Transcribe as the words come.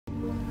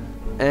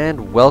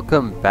And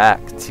welcome back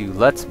to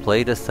Let's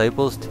Play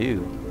Disciples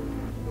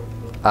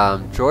 2.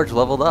 George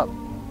leveled up.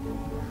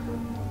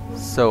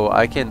 So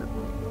I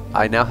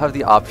now have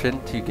the option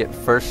to get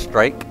first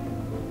strike,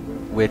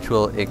 which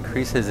will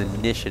increase his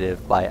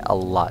initiative by a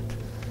lot.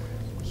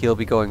 He'll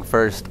be going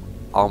first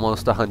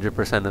almost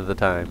 100% of the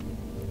time.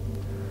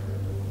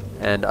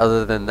 And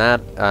other than that,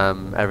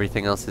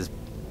 everything else is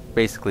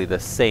basically the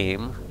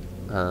same.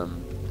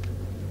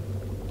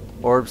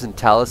 Orbs and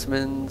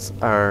talismans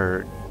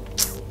are...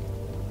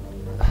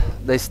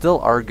 they still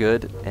are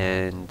good,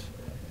 and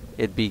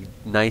it'd be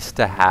nice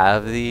to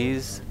have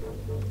these.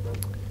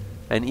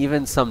 And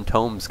even some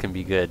tomes can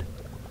be good.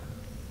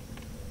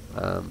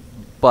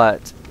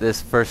 But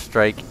this first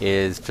strike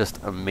is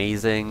just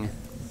amazing,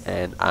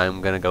 and I'm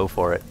gonna go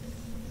for it.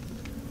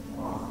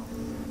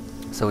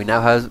 So we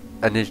now have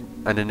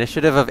an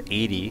initiative of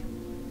 80,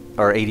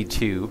 or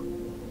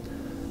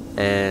 82,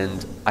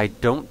 and I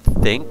don't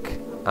think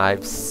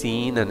I've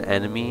seen an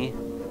enemy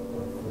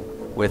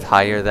with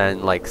higher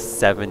than like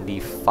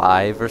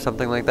 75 or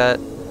something like that,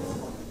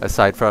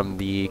 aside from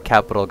the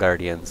Capital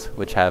Guardians,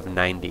 which have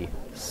 90.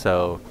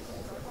 So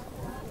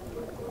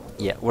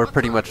yeah, we're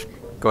pretty much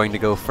going to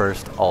go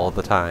first all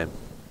the time,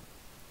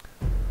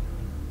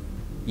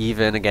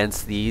 even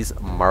against these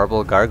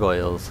marble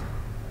gargoyles,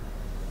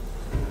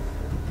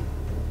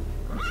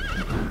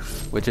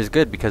 which is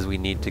good because we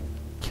need to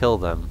kill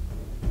them.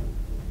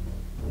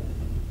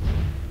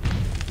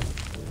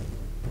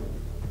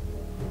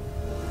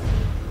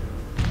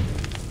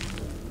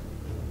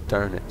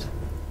 Darn it.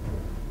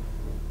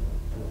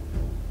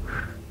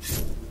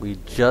 We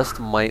just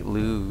might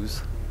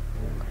lose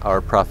our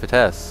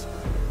prophetess,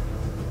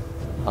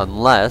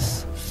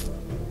 unless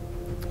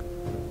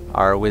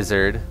our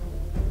wizard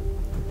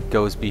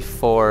goes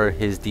before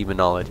his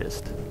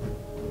demonologist.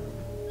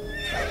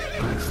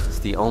 It's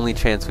the only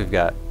chance we've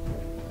got.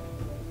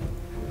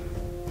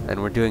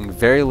 And we're doing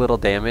very little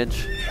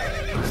damage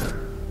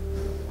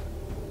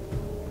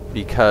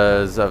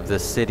because of the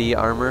city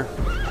armor.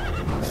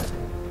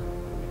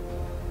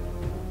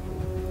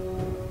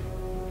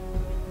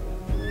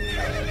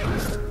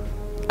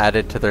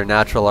 Added to their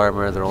natural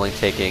armor, they're only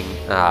taking...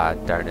 ah,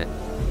 darn it.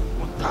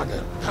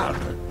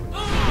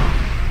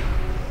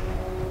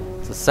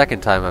 It's the second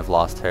time I've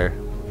lost her.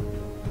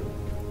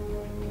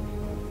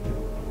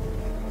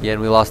 Yeah,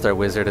 and we lost our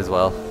wizard as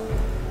well.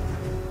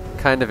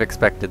 Kind of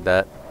expected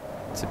that,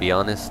 to be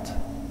honest.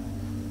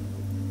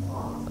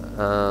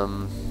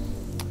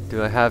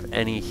 Do I have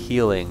any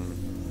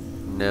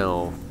healing?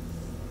 No.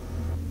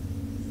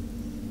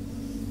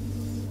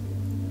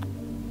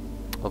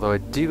 Although I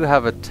do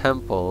have a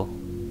temple.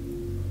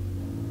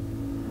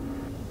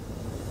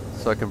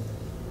 So I can...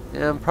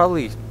 yeah, I'm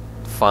probably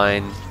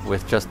fine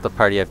with just the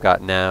party I've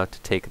got now to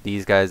take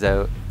these guys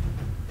out.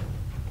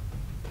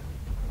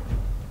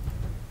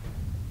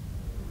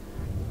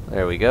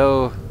 There we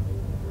go.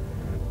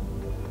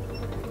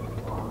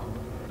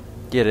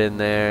 Get in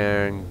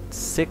there.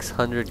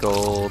 600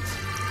 gold.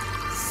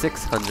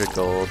 600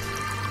 gold.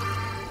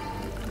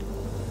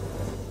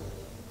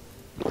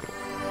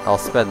 I'll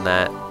spend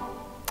that.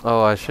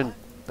 Oh, I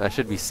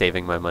should be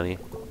saving my money.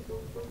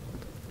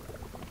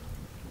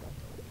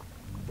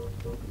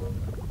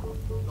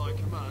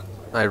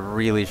 I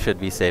really should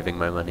be saving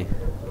my money.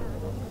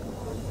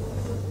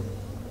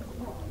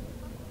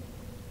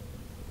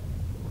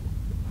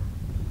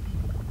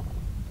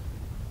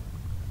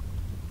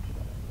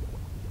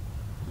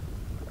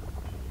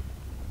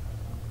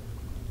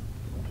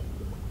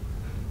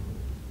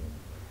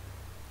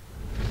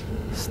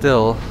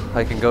 Still,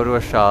 I can go to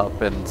a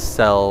shop and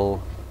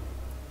sell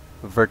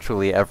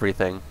virtually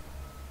everything.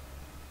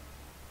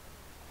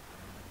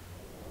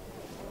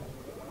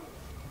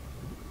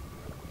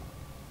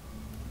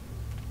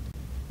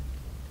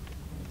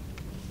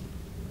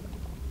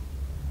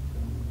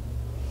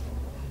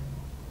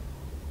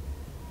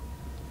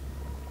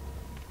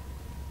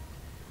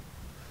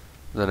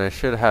 Then I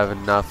should have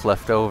enough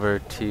left over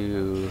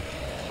to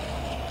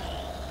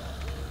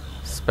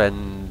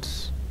spend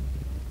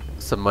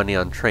some money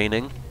on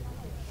training.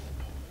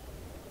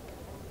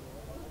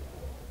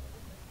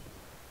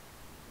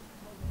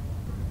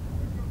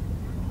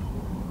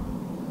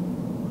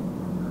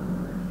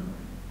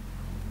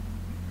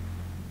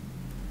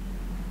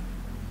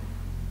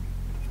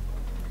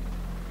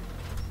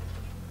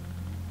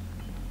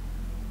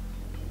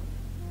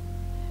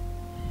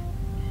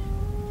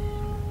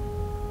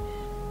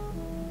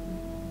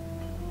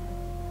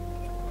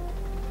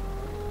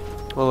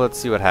 Well, let's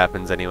see what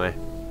happens anyway.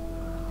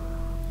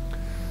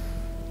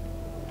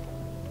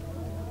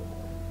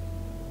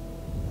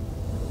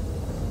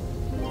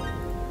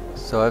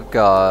 So I've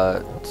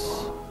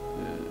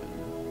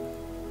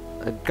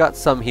got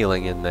some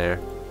healing in there.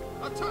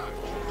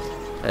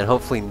 And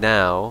hopefully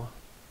now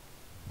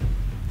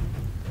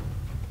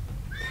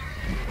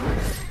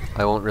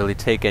I won't really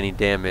take any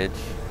damage.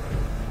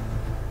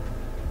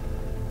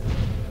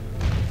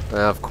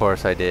 Of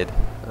course I did.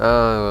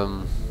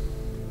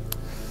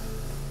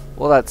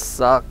 Well, that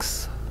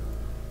sucks. 'Cause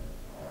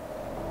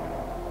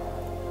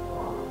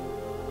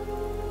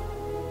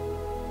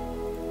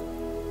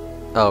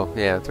Oh,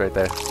 yeah, it's right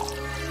there.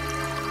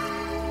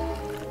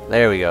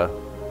 There we go.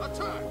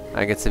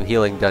 I get some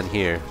healing done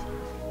here.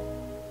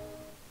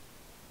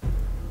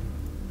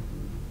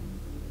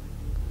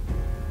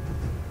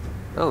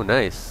 Oh,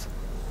 nice.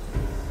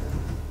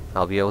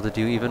 I'll be able to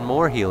do even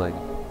more healing.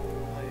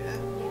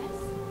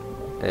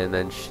 And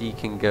then she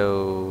can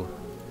go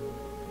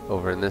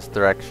over in this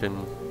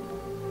direction.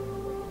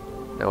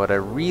 Now what I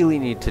really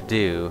need to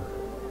do,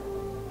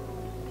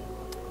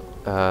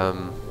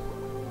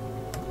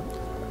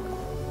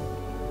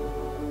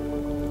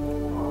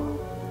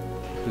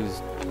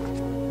 who's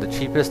the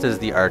cheapest is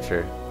the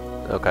archer.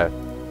 Okay.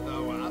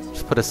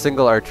 Just put a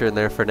single archer in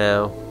there for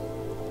now.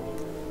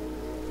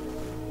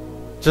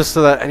 Just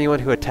so that anyone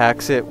who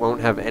attacks it won't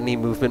have any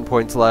movement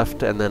points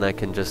left, and then I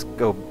can just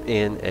go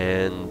in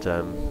and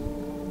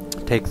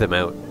take them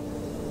out.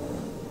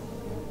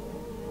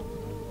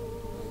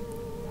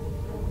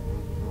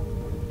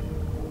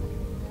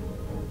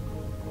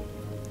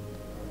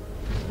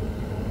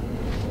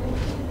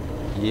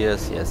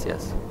 Yes, yes,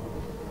 yes.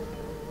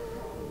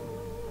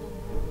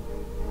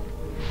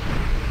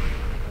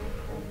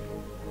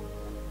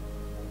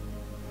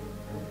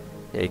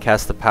 Yeah, he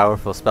cast the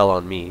powerful spell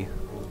on me.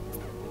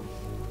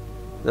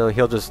 No,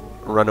 he'll just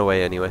run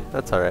away anyway.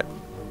 That's alright.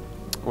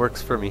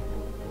 Works for me.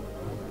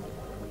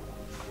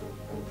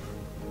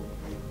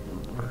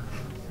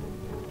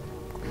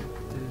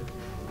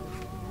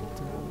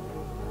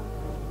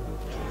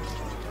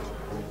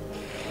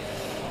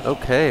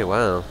 Okay,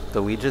 wow.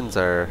 The legions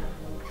are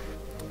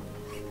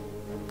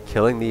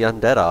killing the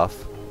undead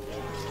off.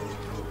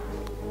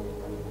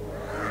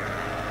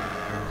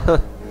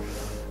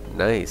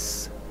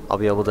 Nice. I'll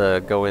be able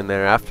to go in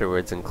there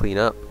afterwards and clean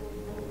up.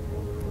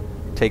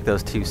 Take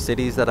those 2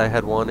 cities that I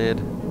had wanted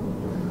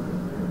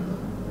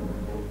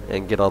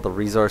and get all the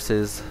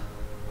resources.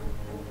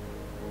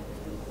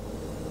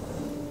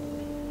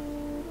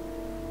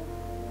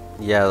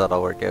 Yeah,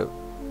 that'll work out.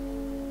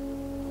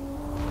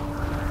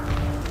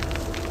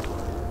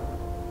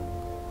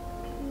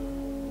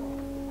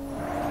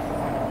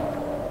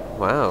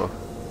 Wow.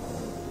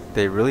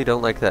 They really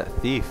don't like that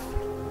thief.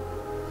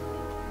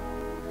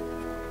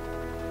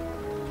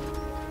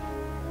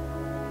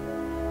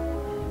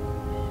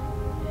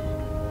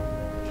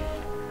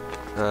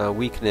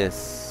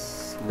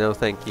 Weakness. No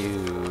thank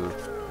you.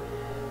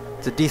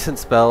 It's a decent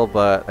spell,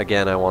 but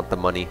again, I want the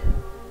money.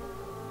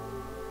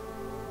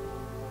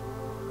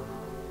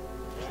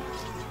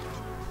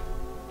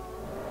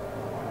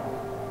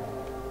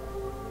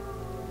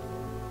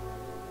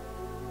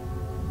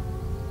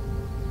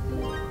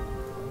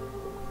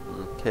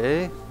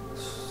 Okay,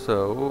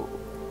 so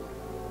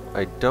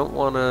I don't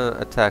want to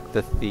attack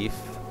the thief.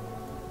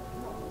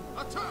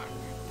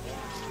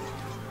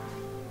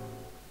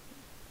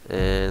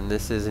 And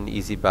this is an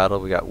easy battle.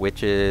 We got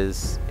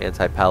witches,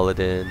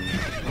 anti-paladin.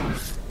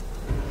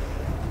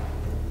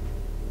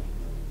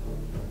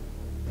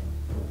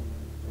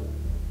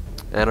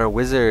 And our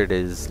wizard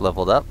is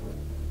leveled up.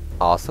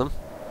 Awesome.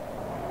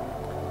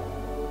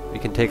 We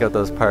can take out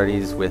those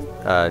parties with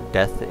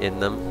death in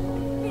them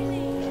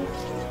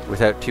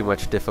without too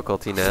much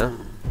difficulty now.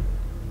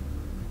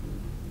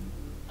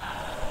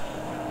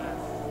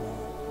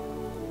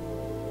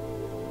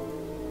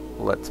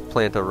 Let's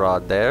plant a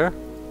rod there.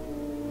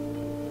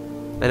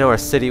 I know our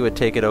city would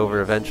take it over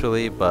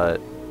eventually,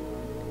 but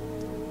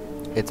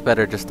it's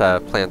better just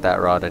to plant that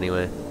rod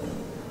anyway.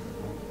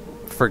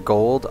 For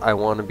gold, I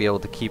want to be able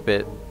to keep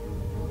it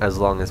as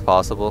long as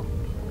possible,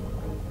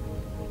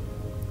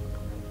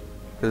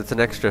 because it's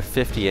an extra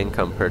 50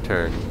 income per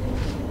turn.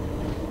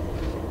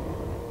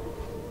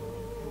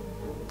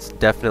 It's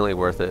definitely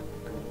worth it.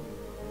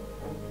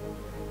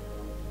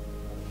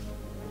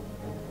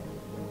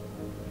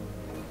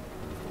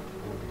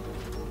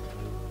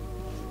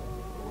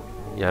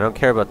 Yeah, I don't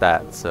care about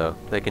that, so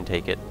they can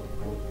take it.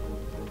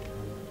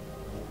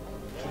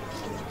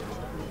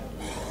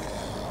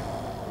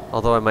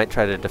 Although I might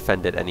try to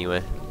defend it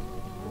anyway.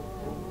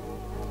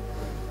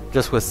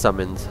 Just with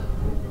summons.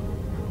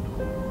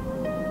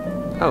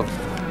 Oh.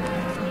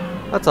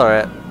 That's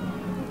alright.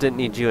 Didn't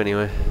need you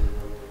anyway.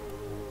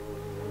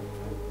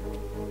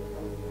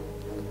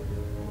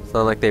 It's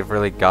not like they've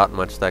really got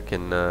much that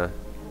can,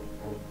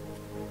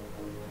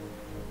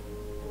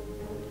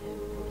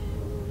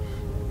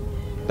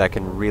 that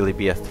can really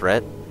be a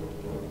threat.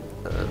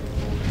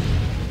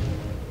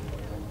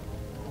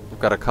 We've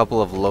got a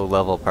couple of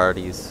low-level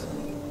parties,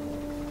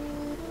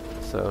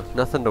 so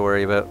nothing to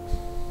worry about.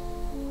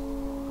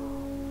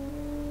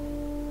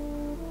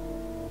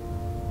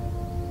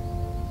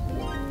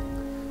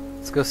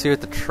 Let's go see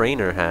what the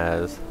trainer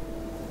has.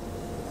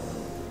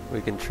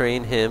 We can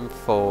train him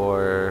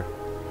for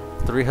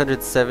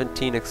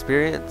 317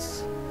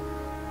 experience,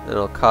 and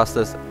it'll cost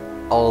us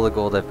all the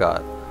gold I've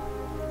got.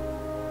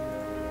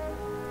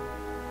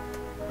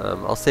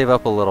 I'll save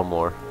up a little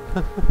more.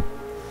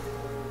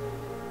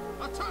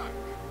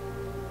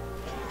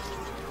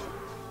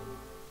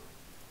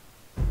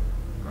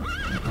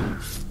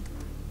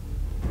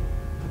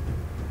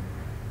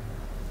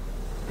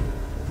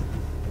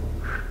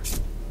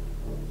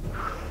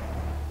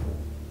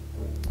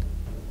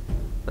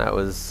 That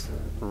was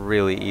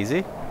really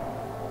easy.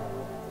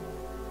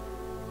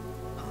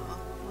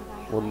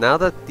 Well, now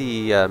that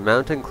the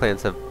mountain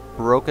clans have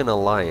broken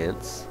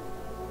alliance,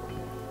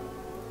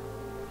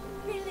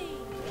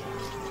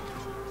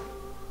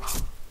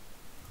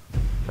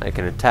 I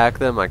can attack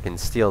them, I can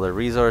steal their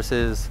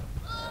resources.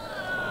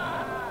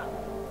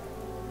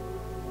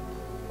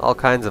 All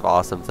kinds of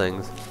awesome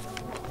things.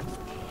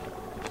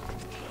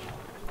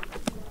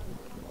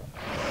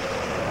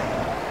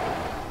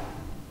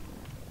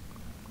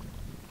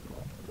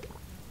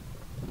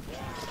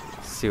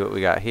 See what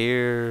we got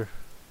here.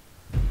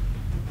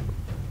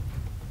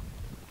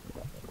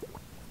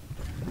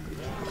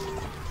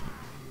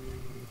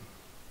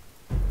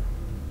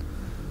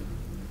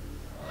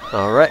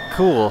 Alright,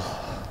 cool.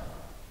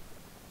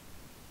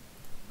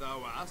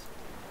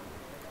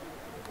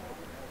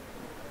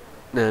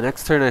 Now,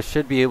 next turn I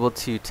should be able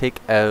to take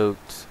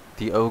out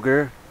the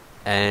ogre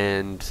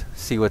and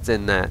see what's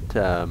in that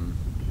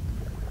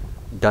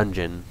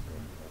dungeon.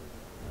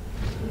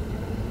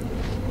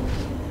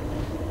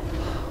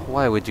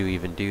 Why would you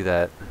even do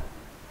that?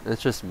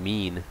 That's just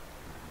mean.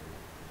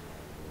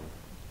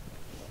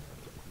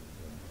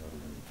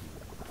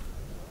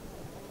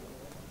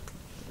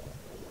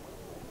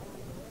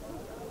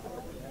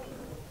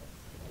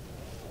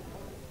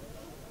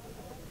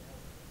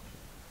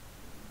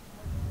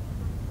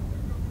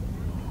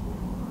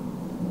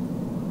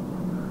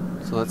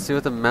 So let's see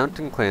what the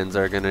mountain clans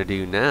are gonna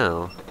do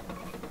now.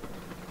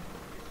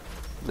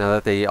 Now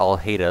that they all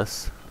hate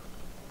us.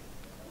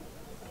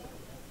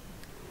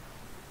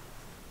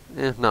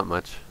 Not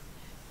much.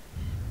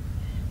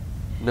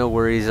 No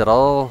worries at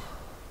all.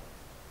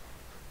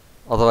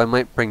 Although I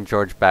might bring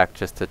George back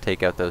just to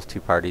take out those two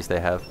parties they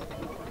have.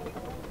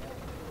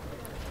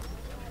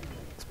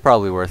 It's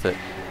probably worth it.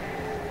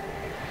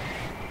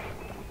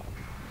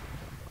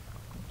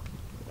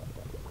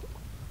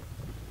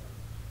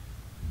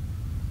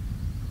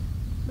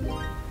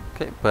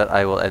 Okay, but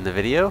I will end the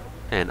video,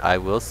 and I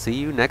will see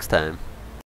you next time.